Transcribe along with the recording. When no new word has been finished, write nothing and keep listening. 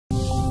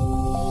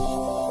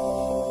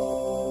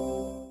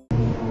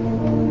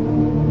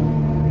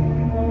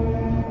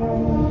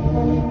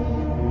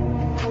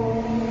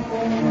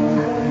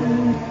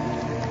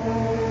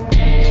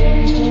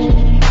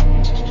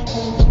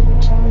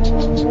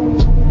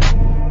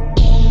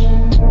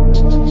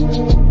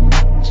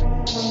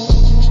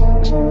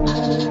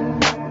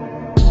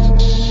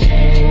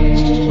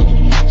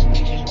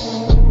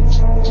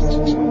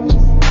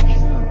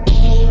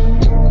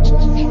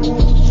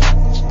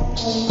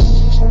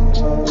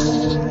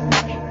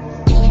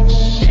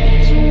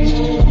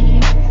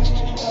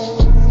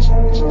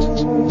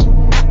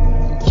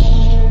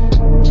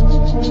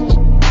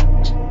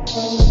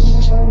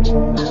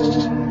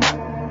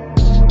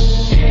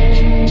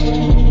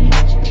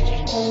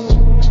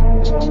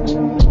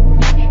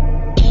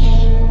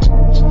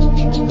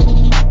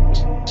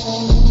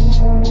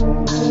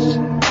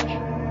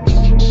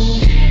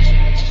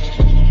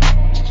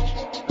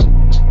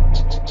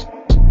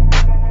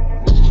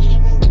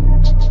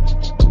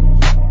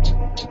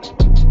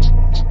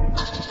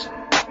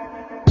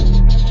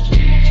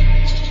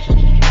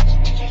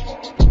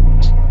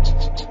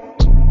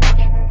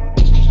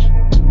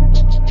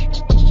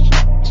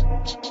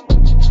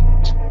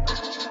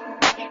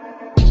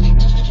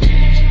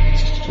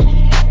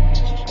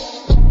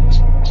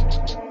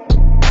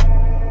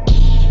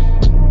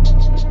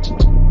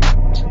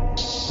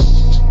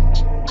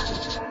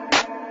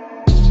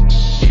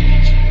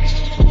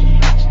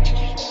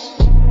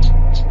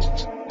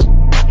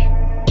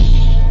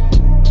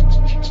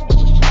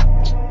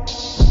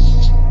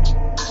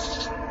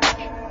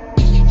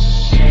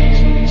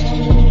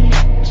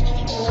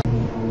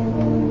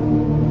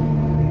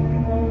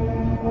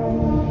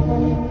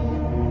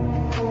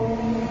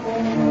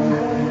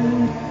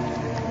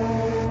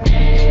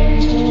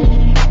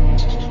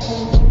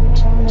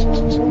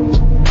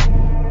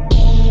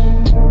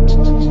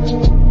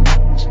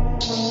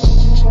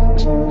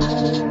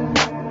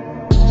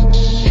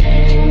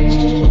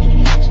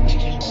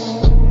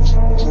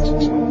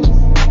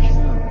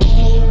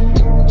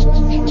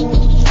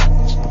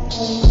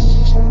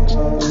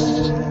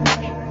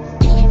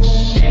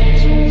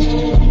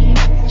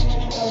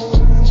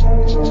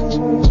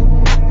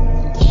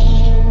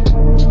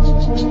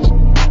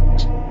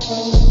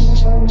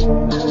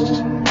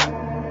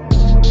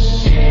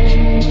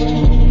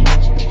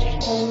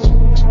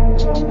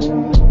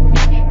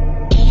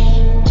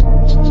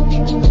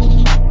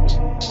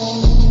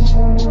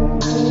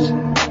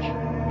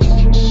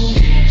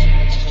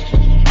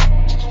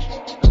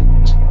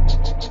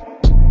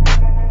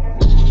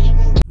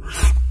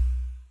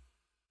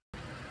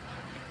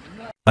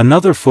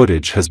Another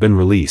footage has been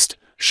released,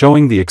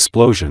 showing the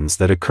explosions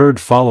that occurred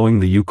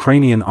following the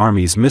Ukrainian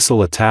army's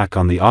missile attack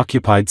on the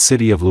occupied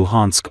city of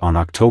Luhansk on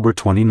October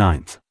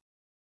 29.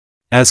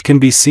 As can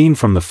be seen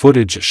from the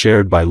footage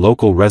shared by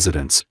local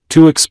residents,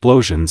 2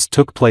 explosions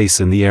took place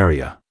in the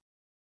area.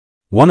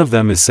 One of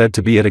them is said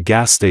to be at a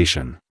gas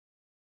station.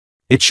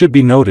 It should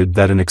be noted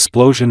that an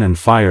explosion and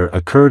fire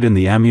occurred in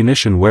the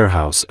ammunition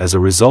warehouse as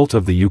a result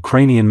of the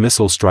Ukrainian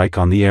missile strike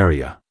on the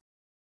area.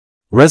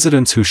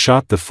 Residents who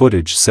shot the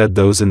footage said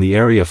those in the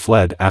area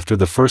fled after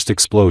the first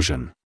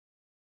explosion.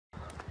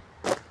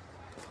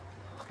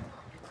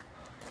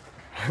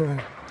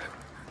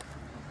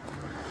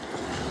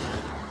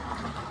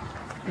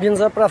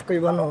 Бензоправка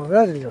Иванова,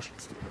 да, идешь?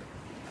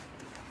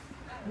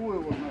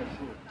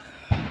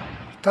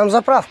 Там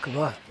заправка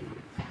была.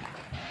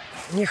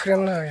 Ни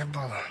хрена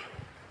ебало.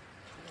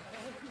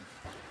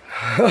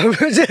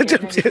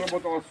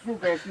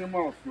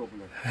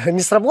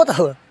 Не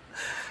сработало?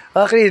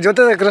 Охренеть, вот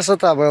эта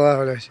красота была,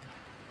 блядь.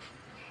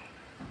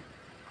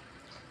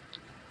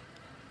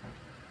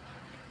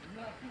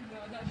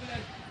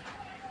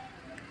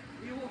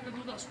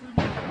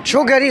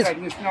 Чё горит?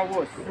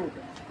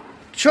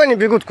 Чё они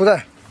бегут,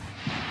 куда?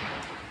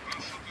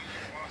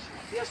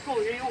 Я шел,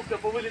 и окна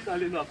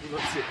повылетали нахуй на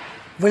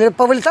все.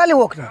 Повылетали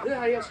окна?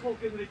 Да, я шел,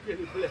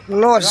 летели, блядь.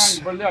 Нос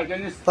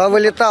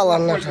повылетала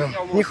нахуй.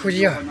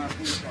 Нихуя.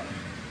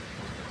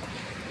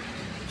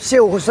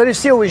 Все, смотри,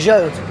 все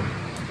уезжают.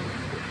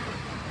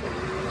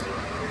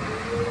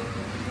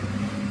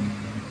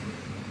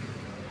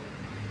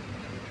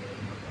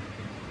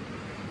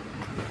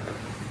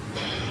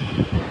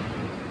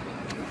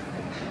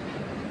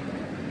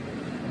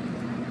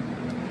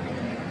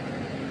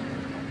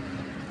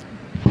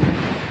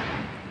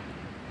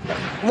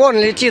 Вон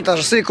летит,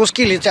 аж свои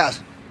куски летят.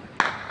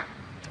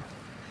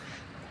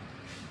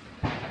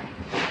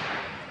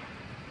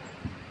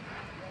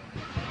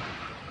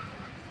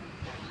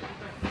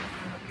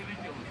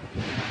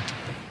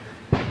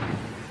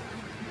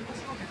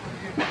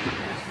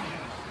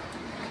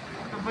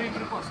 Это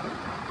боеприпасы.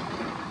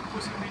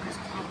 8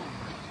 медицинских работ.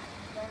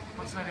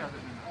 Под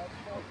снарядами.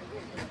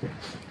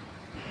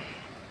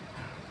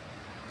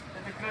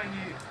 Это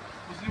крайне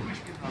возле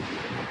вышки надо.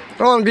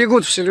 Вон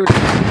бегут все люди.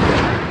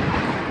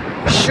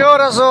 Еще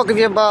разок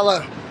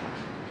въебало.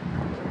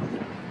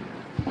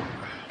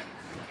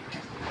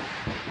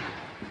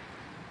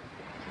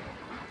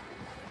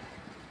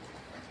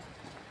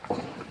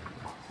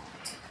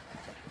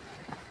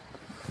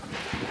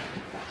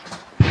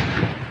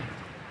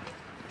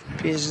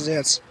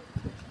 Пиздец.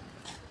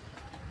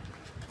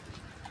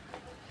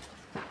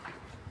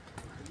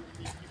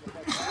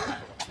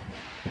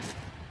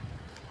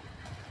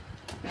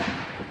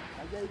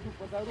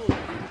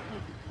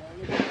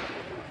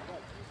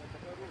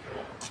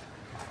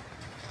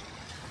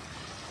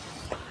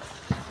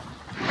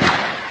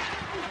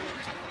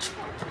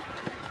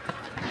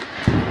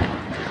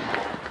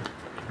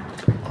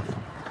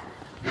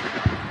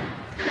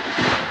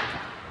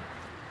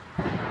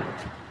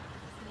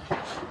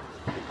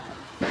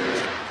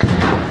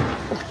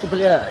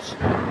 Блядь.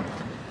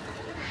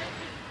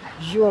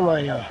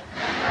 Ё-моё.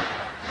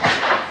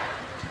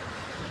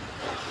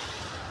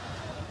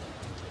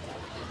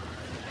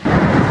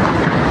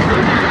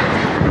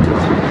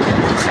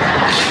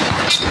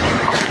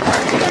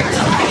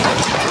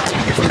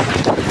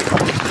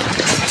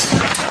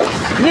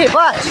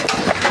 Ебать!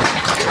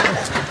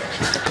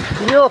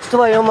 Ёб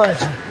твою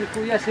мать!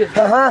 Нихуя себе.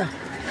 Ага.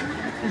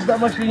 Пизда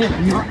машине.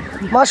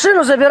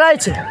 Машину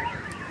забирайте.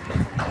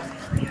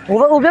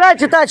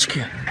 Убирайте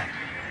тачки.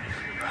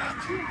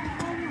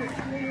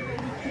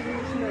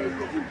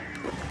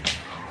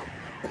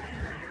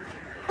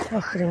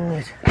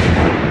 Охренеть.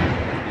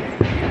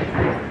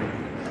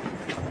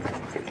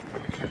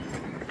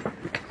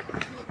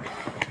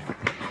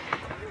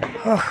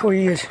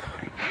 Охуеть.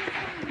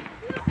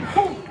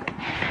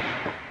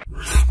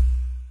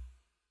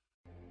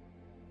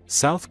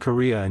 South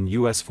Korea and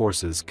U.S.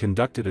 forces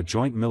conducted a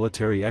joint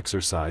military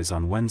exercise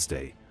on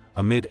Wednesday,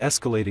 amid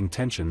escalating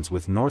tensions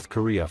with North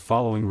Korea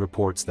following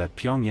reports that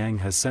Pyongyang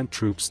has sent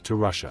troops to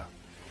Russia.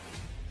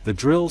 The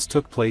drills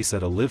took place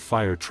at a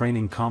live-fire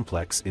training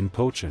complex in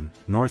Pocheon,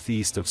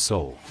 northeast of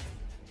Seoul.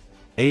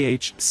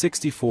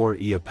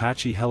 AH-64E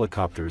Apache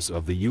helicopters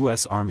of the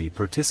U.S. Army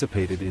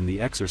participated in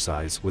the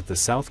exercise with the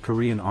South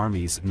Korean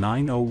Army's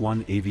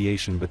 901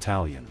 Aviation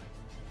Battalion.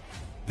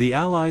 The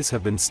Allies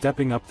have been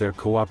stepping up their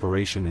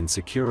cooperation in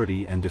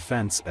security and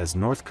defense as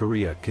North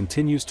Korea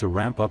continues to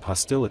ramp up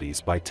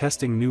hostilities by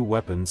testing new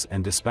weapons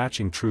and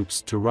dispatching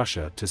troops to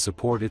Russia to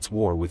support its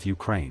war with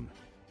Ukraine.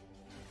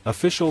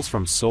 Officials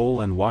from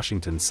Seoul and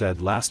Washington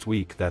said last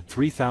week that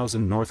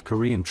 3,000 North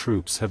Korean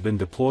troops have been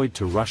deployed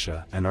to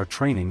Russia and are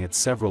training at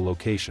several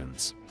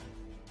locations.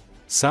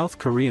 South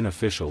Korean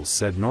officials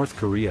said North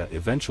Korea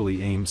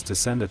eventually aims to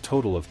send a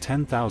total of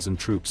 10,000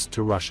 troops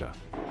to Russia.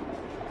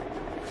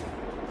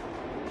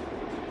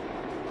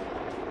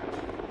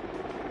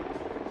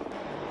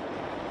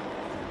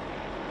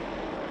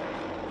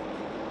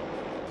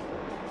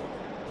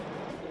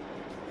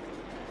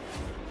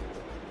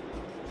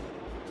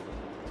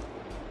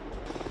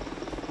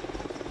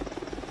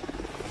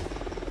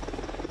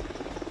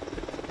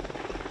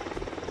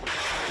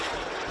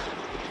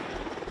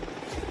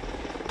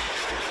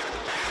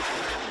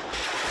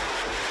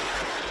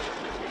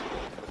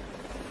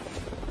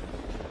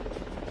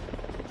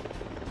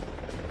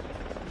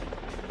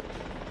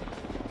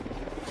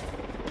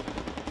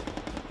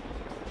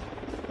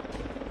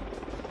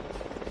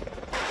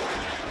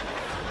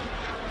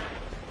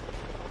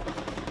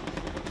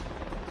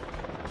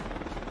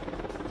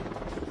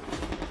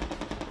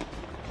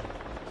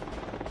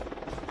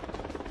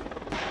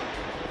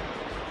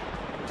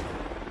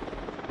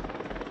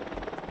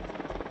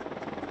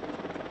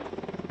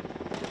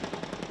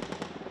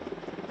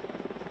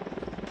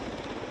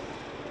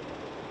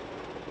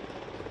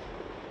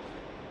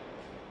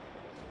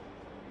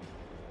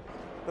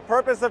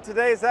 purpose of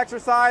today's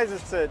exercise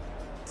is to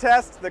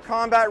test the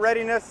combat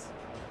readiness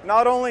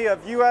not only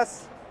of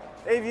U.S.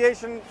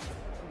 aviation,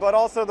 but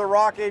also the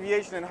ROC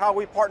aviation and how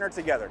we partner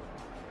together.